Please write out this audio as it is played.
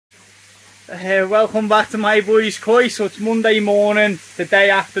Welcome back to my boys Koi. So it's Monday morning, the day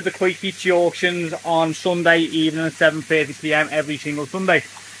after the Koi Kichi auctions on Sunday evening at 7:30 p.m. every single Sunday.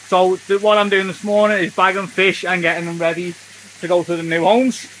 So what I'm doing this morning is bagging fish and getting them ready to go to the new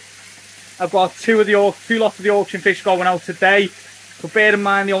homes. I've got two lots of the auction fish going out today. But bear in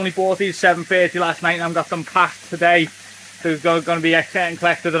mind, they only bought these 7:30 last night and I've got them packed today. They're going to be getting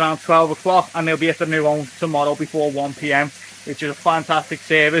collected around 12 o'clock and they'll be at the new home tomorrow before 1 p.m, which is a fantastic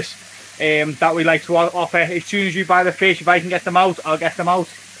service that we like to offer. As soon as you buy the fish, if I can get them out, I'll get them out.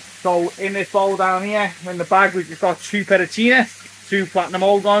 So in this bowl down here, in the bag, we've just got two Pericina, two Platinum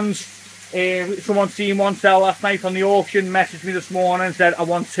Ogons. Someone seen one sell last night on the auction, messaged me this morning and said, I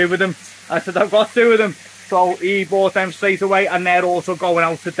want two of them. I said, I've got two of them. So he bought them straight away and they're also going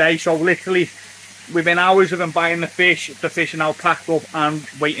out today. So literally, within hours of them buying the fish are now packed up and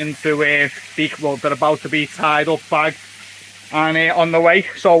waiting to they're about to be tied up, bag, and on the way.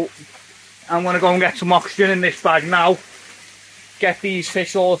 So I'm going to go and get some oxygen in this bag now, get these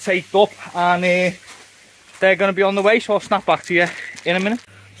fish all taped up, and they're going to be on the way. So I'll snap back to you in a minute.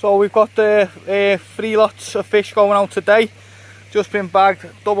 So we've got the 3 lots of fish going out today, just been bagged,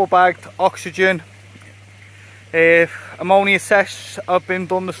 double bagged, oxygen. Ammonia tests have been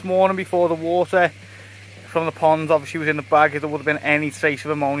done this morning before the water from the ponds obviously was in the bag. If there would have been any trace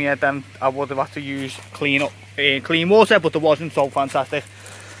of ammonia, then I would have had to use clean water, but there wasn't, so fantastic.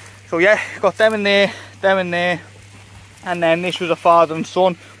 So yeah, got them in there, and then this was a father and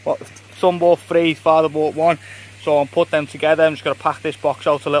son. Son bought 3, father bought 1, so I'll put them together. I'm just going to pack this box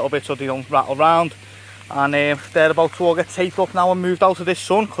out a little bit so they don't rattle around. And they're about to all get taped up now and moved out of this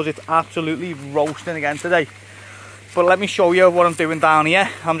sun because it's absolutely roasting again today. But let me show you what I'm doing down here.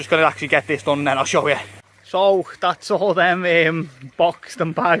 I'm just going to actually get this done and then I'll show you. So that's all them boxed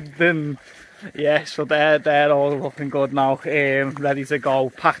and bagged, and yeah, so they're all looking good now, ready to go.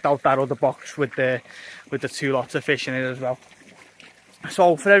 Packed out that other box with the 2 lots of fish in it as well.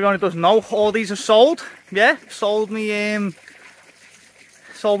 So for everyone who doesn't know, all these are sold. Yeah, sold all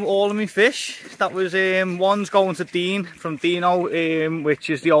of my fish. That was one's going to Dean from Dino, which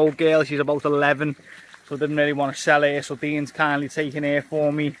is the old girl. She's about 11. So I didn't really want to sell her, so Dean's kindly taking her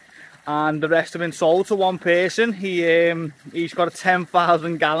for me, and the rest have been sold to one person. He's got a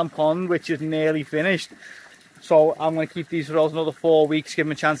 10,000 gallon pond which is nearly finished, so I'm going to keep these for another 4 weeks, give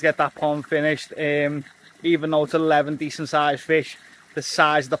him a chance to get that pond finished. Even though it's 11 decent sized fish, the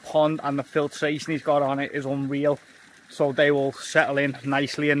size of the pond and the filtration he's got on it is unreal, so they will settle in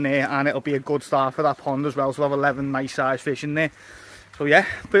nicely in there and it'll be a good start for that pond as well. So we'll have 11 nice sized fish in there. So yeah,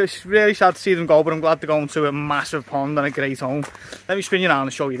 but it's really sad to see them go, but I'm glad they're going to a massive pond and a great home. Let me spin you around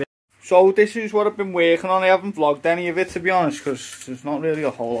and show you this. So this is what I've been working on. I haven't vlogged any of it, to be honest, because there's not really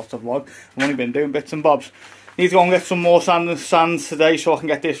a whole lot to vlog. I've only been doing bits and bobs. Need to go and get some more sand today so I can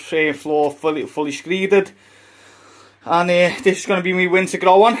get this floor fully screeded. And this is going to be my winter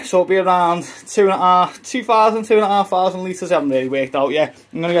grow on, so it'll be around 2,500 litres. I haven't really worked out yet.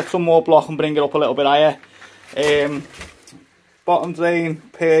 I'm going to get some more block and bring it up a little bit higher. Bottom drain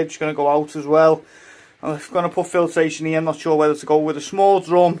purge going to go out as well. I'm going to put filtration here. I'm not sure whether to go with a small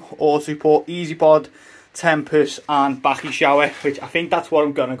drum or to put Easy Pod, Tempest and Backy Shower, which I think that's what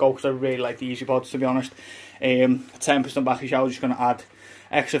I'm going to go, because I really like the Easy Pods, to be honest. Tempest and Backy Shower, just going to add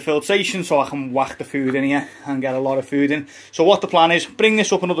extra filtration so I can whack the food in here and get a lot of food in. So what the plan is, bring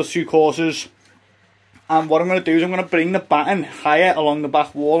this up another 2 courses, and what I'm going to do is I'm going to bring the batten higher along the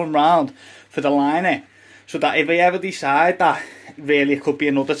back wall and round for the liner, so that if I ever decide that really it could be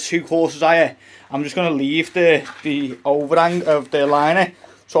another 2 courses higher, I'm just going to leave the overhang of the liner,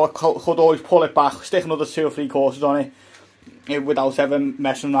 so I could always pull it back, stick another 2 or 3 courses on it without ever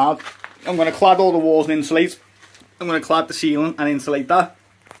messing around. I'm going to clad all the walls and insulate. I'm going to clad the ceiling and insulate that.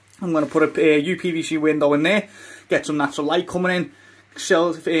 I'm going to put a UPVC window in there, get some natural light coming in.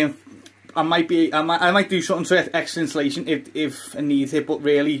 So I might do something to extra insulation if I need it, but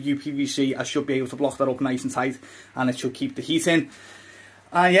really UPVC, I should be able to block that up nice and tight, and it should keep the heat in.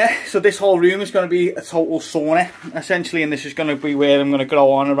 And yeah, so this whole room is going to be a total sauna essentially, and this is going to be where I'm going to grow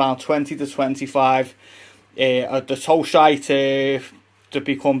on around 20 to 25 at the toe site to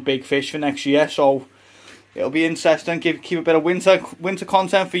become big fish for next year. So it'll be interesting, keep a bit of winter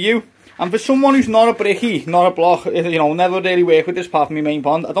content for you. And for someone who's not a brickie, not a block, you know, never really worked with this apart from my main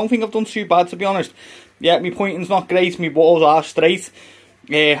pond, I don't think I've done too bad, to be honest. Yeah, my pointing's not great, my balls are straight.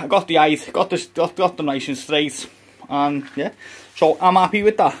 I got the height, got them nice and straight, and yeah, so I'm happy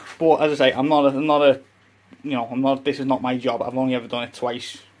with that. But as I say, this is not my job. I've only ever done it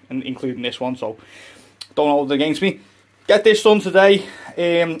twice, including this one, so don't hold it against me. Get this done today,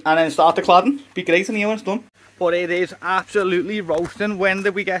 and then start the cladding. Be great in here when it's done. but it is absolutely roasting. When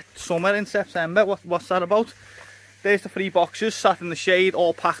did we get summer in September? What's that about? There's the 3 boxes sat in the shade,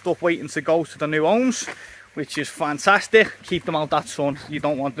 all packed up waiting to go to the new homes, which is fantastic. Keep them out that sun. You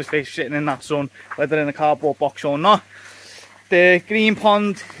don't want the fish sitting in that sun, whether in a cardboard box or not. The green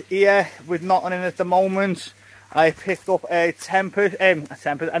pond here with nothing in at the moment. I picked up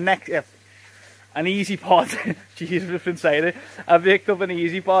an easy pod. Jesus, I've been saying it. I picked up an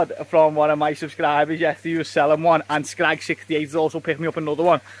easy pod from one of my subscribers yesterday who was selling one, and Scrag68 has also picked me up another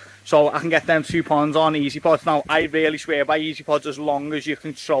one. So I can get them 2 ponds on easy pods. Now, I really swear by easy pods as long as you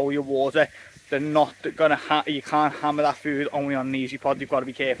control your water. They're not gonna you can't hammer that food only on an easy pod. You've got to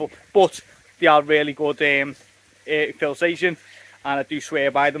be careful. But they are really good filtration, and I do swear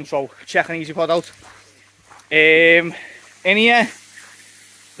by them. So check an easy pod out. In here,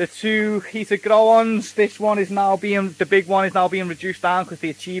 the 2 heated grow-ons. This one is now the big one is now being reduced down because the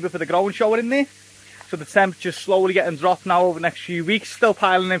achiever for the growing show are in there. So the temperature's slowly getting dropped now over the next few weeks. Still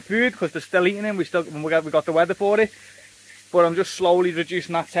piling in food because they're still eating them. We got the weather for it. But I'm just slowly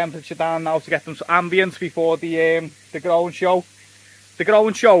reducing that temperature down now to get them to ambient before the growing show. The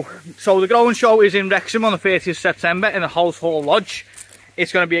growing show. So the growing show is in Wrexham on the 30th of September in the House Hall Lodge.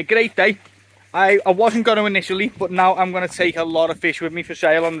 It's going to be a great day. I wasn't going to initially, but now I'm going to take a lot of fish with me for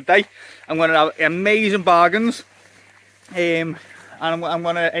sale on the day. I'm going to have amazing bargains. And I'm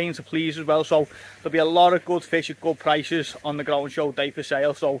going to aim to please as well. So there'll be a lot of good fish at good prices on the growing show day for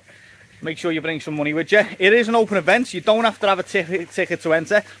sale. So make sure you bring some money with you. It is an open event, so you don't have to have a ticket to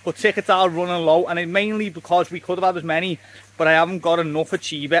enter, but tickets are running low, and it's mainly because we could have had as many, but I haven't got enough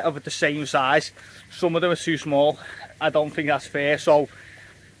achiever of the same size. Some of them are too small. I don't think that's fair, so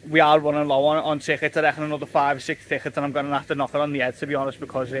we are running low on tickets. I reckon another 5 or 6 tickets, and I'm going to have to knock it on the head, to be honest,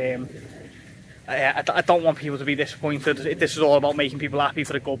 because I don't want people to be disappointed. This is all about making people happy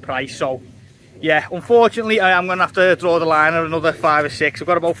for a good price. So yeah, unfortunately I am going to have to draw the line at another 5 or 6. I've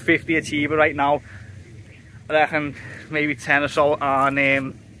got about 50 achiever right now. I reckon maybe 10 or so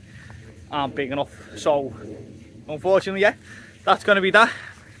aren't big enough. So unfortunately, yeah, that's going to be that.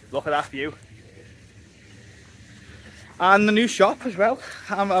 Look at that view. And the new shop as well.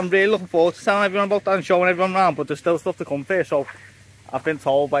 I'm really looking forward to telling everyone about that and showing everyone around, but there's still stuff to come there. So I've been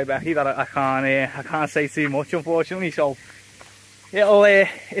told by Becky that I can't say too much, unfortunately. So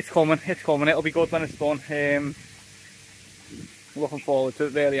it's coming. It'll be good when it's done. Looking forward to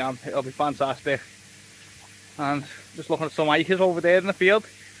it, really am. It'll be fantastic. And just looking at some acres over there in the field.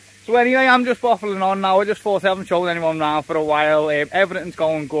 So anyway, I'm just waffling on now. I just thought I haven't shown anyone around for a while. Everything's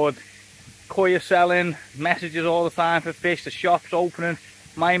going good. Koi are selling, messages all the time for fish, the shop's opening.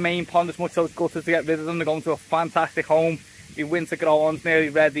 My main pond, as much as I was gutted to get rid of them, they're going to a fantastic home. The winter grow-on's nearly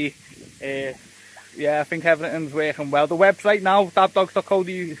ready. Yeah, I think everything's working well. The website now,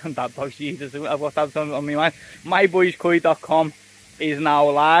 dabdogs.co.uk, Jesus, I've got that on my mind. myboyskoi.com is now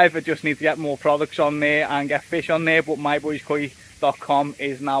live. I just need to get more products on there and get fish on there, but myboyskoi.com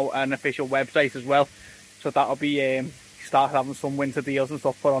is now an official website as well. So that'll be start having some winter deals and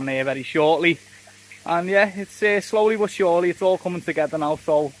stuff put on there very shortly. And yeah, it's slowly but surely it's all coming together now.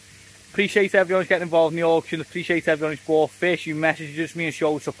 So appreciate everyone who's getting involved in the auction. Appreciate everyone who's bought fish, who messages me and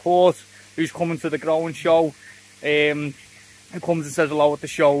shows support, who's coming to the growing show, who comes and says hello at the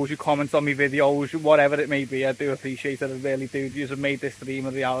shows, who comments on my videos, whatever it may be. I do appreciate it, I really do. You have made this dream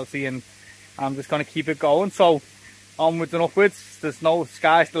a reality, and I'm just going to keep it going. So onwards and upwards, there's no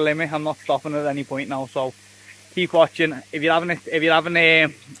sky's the limit. I'm not stopping at any point now. So keep watching. If you haven't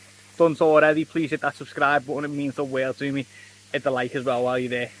done so already, please hit that subscribe button. It means the world to me. Hit the like as well while you're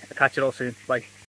there. I'll catch you all soon. Bye.